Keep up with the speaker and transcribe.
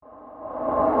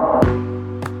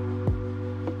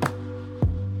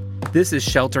This is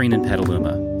Sheltering in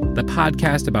Petaluma, the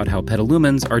podcast about how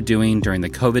Petalumans are doing during the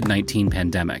COVID-19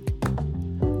 pandemic.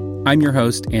 I'm your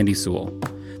host, Andy Sewell.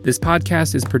 This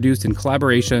podcast is produced in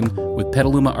collaboration with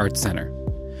Petaluma Arts Center.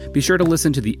 Be sure to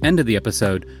listen to the end of the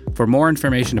episode for more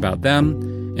information about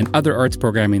them and other arts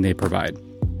programming they provide.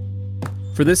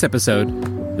 For this episode,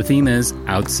 the theme is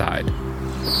outside.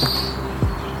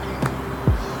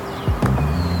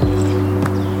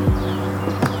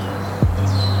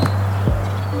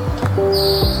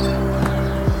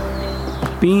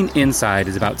 Being inside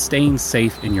is about staying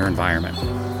safe in your environment.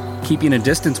 Keeping a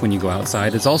distance when you go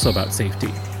outside is also about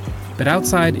safety. But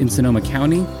outside in Sonoma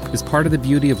County is part of the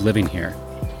beauty of living here.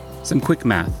 Some quick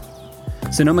math.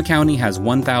 Sonoma County has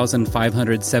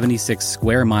 1,576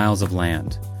 square miles of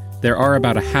land. There are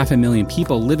about 500,000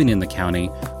 people living in the county,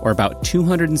 or about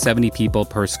 270 people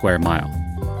per square mile.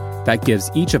 That gives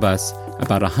each of us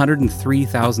about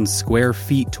 103,000 square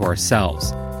feet to ourselves,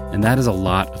 and that is a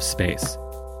lot of space.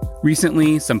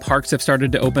 Recently, some parks have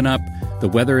started to open up, the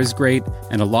weather is great,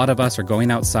 and a lot of us are going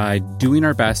outside, doing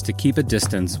our best to keep a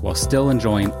distance while still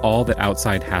enjoying all that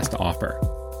outside has to offer.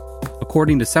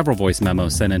 According to several voice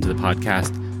memos sent into the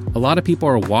podcast, a lot of people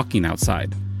are walking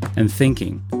outside and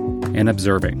thinking and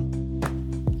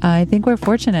observing. I think we're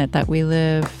fortunate that we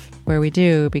live where we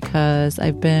do because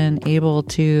I've been able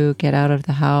to get out of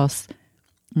the house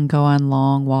and go on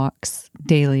long walks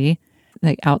daily,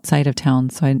 like outside of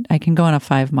town. So I can go on a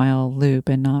 5-mile loop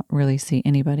and not really see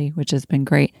anybody, which has been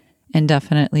great. And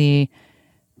definitely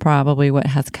probably what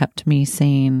has kept me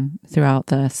sane throughout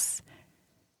this.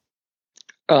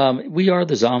 We are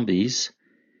the zombies,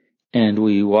 and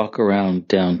we walk around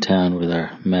downtown with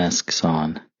our masks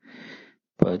on,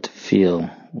 but feel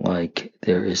like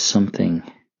there is something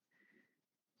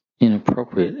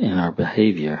inappropriate in our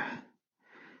behavior,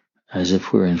 as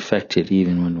if we're infected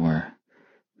even when we're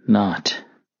not.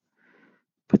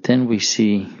 But then we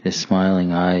see the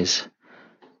smiling eyes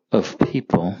of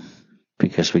people,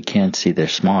 because we can't see their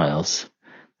smiles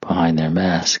behind their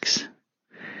masks,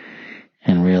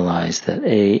 and realize that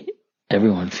A,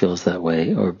 everyone feels that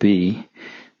way, or B,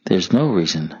 there's no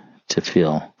reason to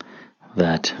feel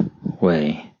that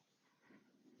way.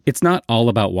 It's not all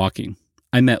about walking.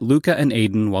 I met Luca and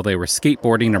Aiden while they were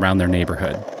skateboarding around their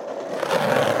neighborhood.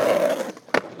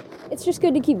 It's just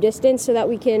good to keep distance so that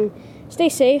we can stay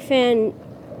safe and,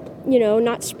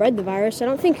 not spread the virus. I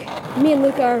don't think me and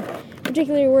Luca are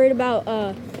particularly worried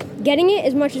about getting it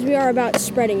as much as we are about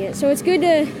spreading it. So it's good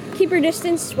to keep your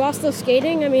distance while still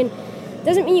skating.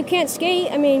 Doesn't mean you can't skate.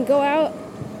 Go out,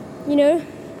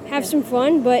 have some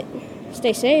fun, but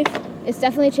stay safe. It's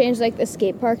definitely changed the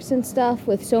skate parks and stuff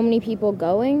with so many people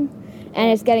going,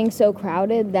 and it's getting so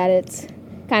crowded that it's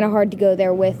kind of hard to go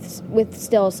there with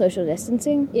still social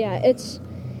distancing. Yeah, it's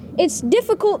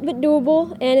difficult but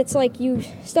doable, and it's you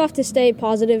still have to stay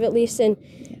positive at least, and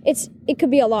it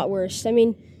could be a lot worse.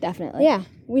 Definitely. Yeah,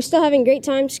 we're still having great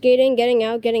time skating, getting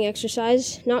out, getting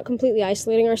exercise, not completely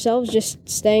isolating ourselves, just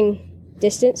staying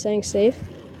distant, staying safe.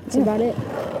 That's about it.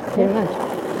 Pretty much.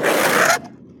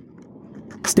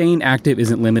 Staying active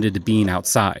isn't limited to being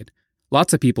outside.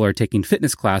 Lots of people are taking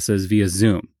fitness classes via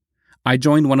Zoom. I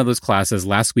joined one of those classes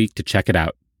last week to check it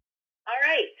out. All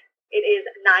right. It is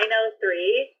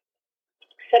 9:03.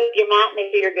 Set up your mat,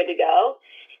 make sure you're good to go.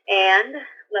 And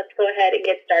let's go ahead and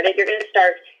get started. You're going to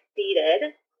start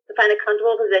seated. So find a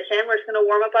comfortable position. We're just going to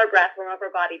warm up our breath, warm up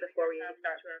our body before we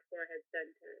start to our forehead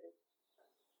center.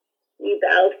 You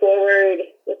bow forward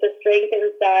with the strength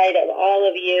inside of all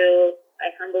of you.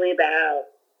 I humbly bow.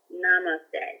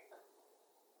 Namaste.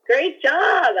 Great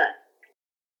job!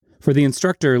 For the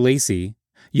instructor, Lacey,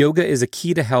 yoga is a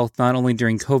key to health not only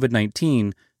during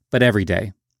COVID-19, but every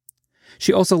day.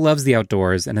 She also loves the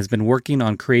outdoors and has been working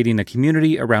on creating a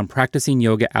community around practicing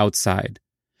yoga outside.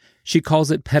 She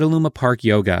calls it Petaluma Park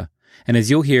Yoga, and as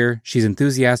you'll hear, she's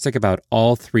enthusiastic about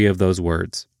all three of those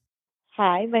words.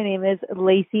 Hi, my name is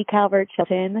Lacey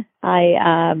Calvert-Chilton.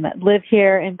 I live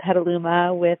here in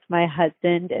Petaluma with my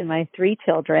husband and my 3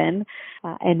 children,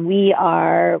 and we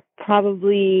are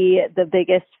probably the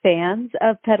biggest fans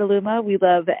of Petaluma. We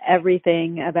love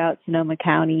everything about Sonoma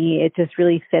County. It just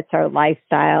really fits our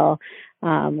lifestyle.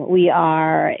 We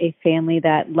are a family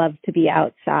that loves to be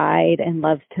outside and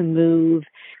loves to move.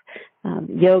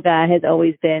 Yoga has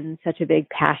always been such a big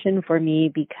passion for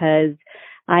me because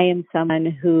I am someone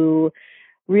who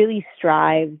really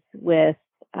strives with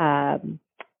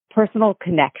personal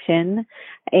connection,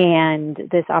 and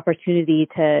this opportunity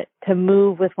to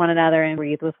move with one another and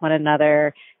breathe with one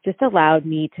another just allowed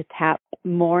me to tap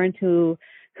more into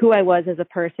who I was as a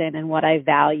person and what I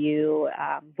value,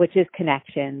 which is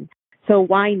connection. So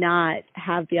why not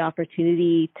have the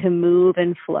opportunity to move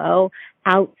and flow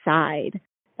outside?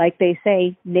 Like they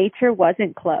say, nature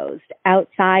wasn't closed.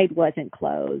 Outside wasn't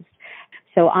closed.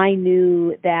 So I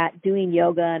knew that doing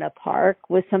yoga in a park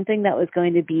was something that was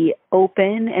going to be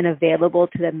open and available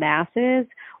to the masses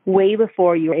way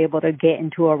before you were able to get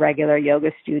into a regular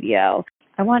yoga studio.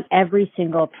 I want every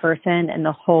single person in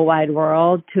the whole wide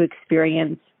world to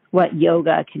experience what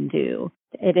yoga can do.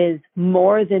 It is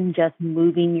more than just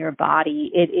moving your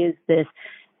body. It is this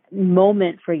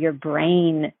moment for your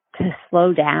brain to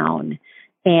slow down.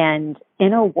 And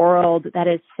in a world that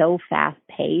is so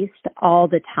fast-paced all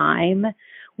the time,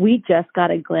 we just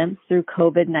got a glimpse through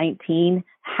COVID-19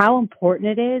 how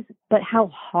important it is, but how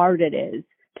hard it is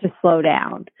to slow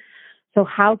down. So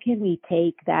how can we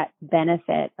take that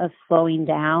benefit of slowing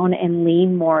down and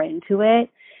lean more into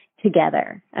it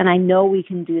together? And I know we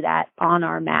can do that on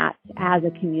our mats as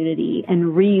a community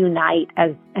and reunite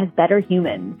as better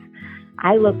humans.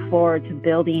 I look forward to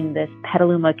building this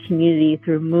Petaluma community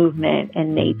through movement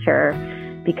and nature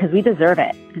because we deserve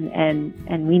it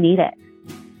and we need it.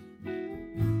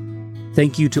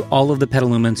 Thank you to all of the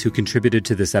Petalumans who contributed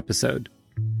to this episode.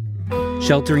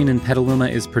 Sheltering in Petaluma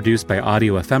is produced by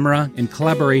Audio Ephemera in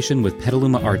collaboration with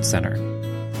Petaluma Arts Center.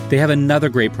 They have another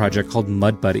great project called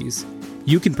Mud Buddies.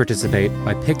 You can participate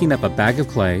by picking up a bag of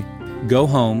clay, go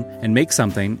home and make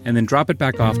something, and then drop it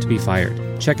back off to be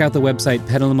fired. Check out the website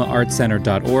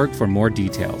petalumaartscenter.org for more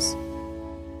details.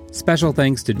 Special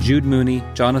thanks to Jude Mooney,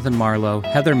 Jonathan Marlowe,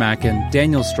 Heather Mackin,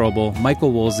 Daniel Strobel,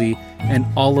 Michael Woolsey, and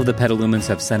all of the Petalumans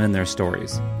have sent in their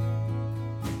stories.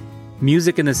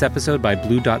 Music in this episode by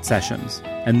Blue Dot Sessions.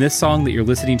 And this song that you're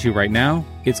listening to right now,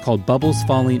 it's called Bubbles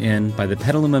Falling In by the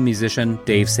Petaluma musician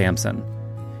Dave Sampson.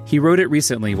 He wrote it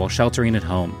recently while sheltering at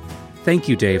home. Thank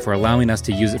you, Dave, for allowing us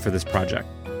to use it for this project.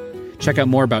 Check out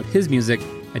more about his music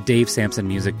at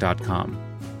davesampsonmusic.com.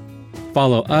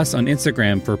 Follow us on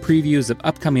Instagram for previews of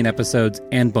upcoming episodes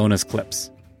and bonus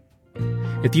clips.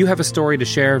 If you have a story to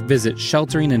share, visit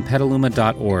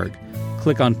shelteringinpetaluma.org.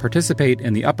 Click on Participate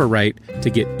in the upper right to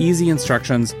get easy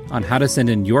instructions on how to send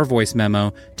in your voice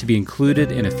memo to be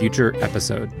included in a future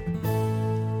episode.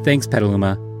 Thanks,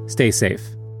 Petaluma. Stay safe.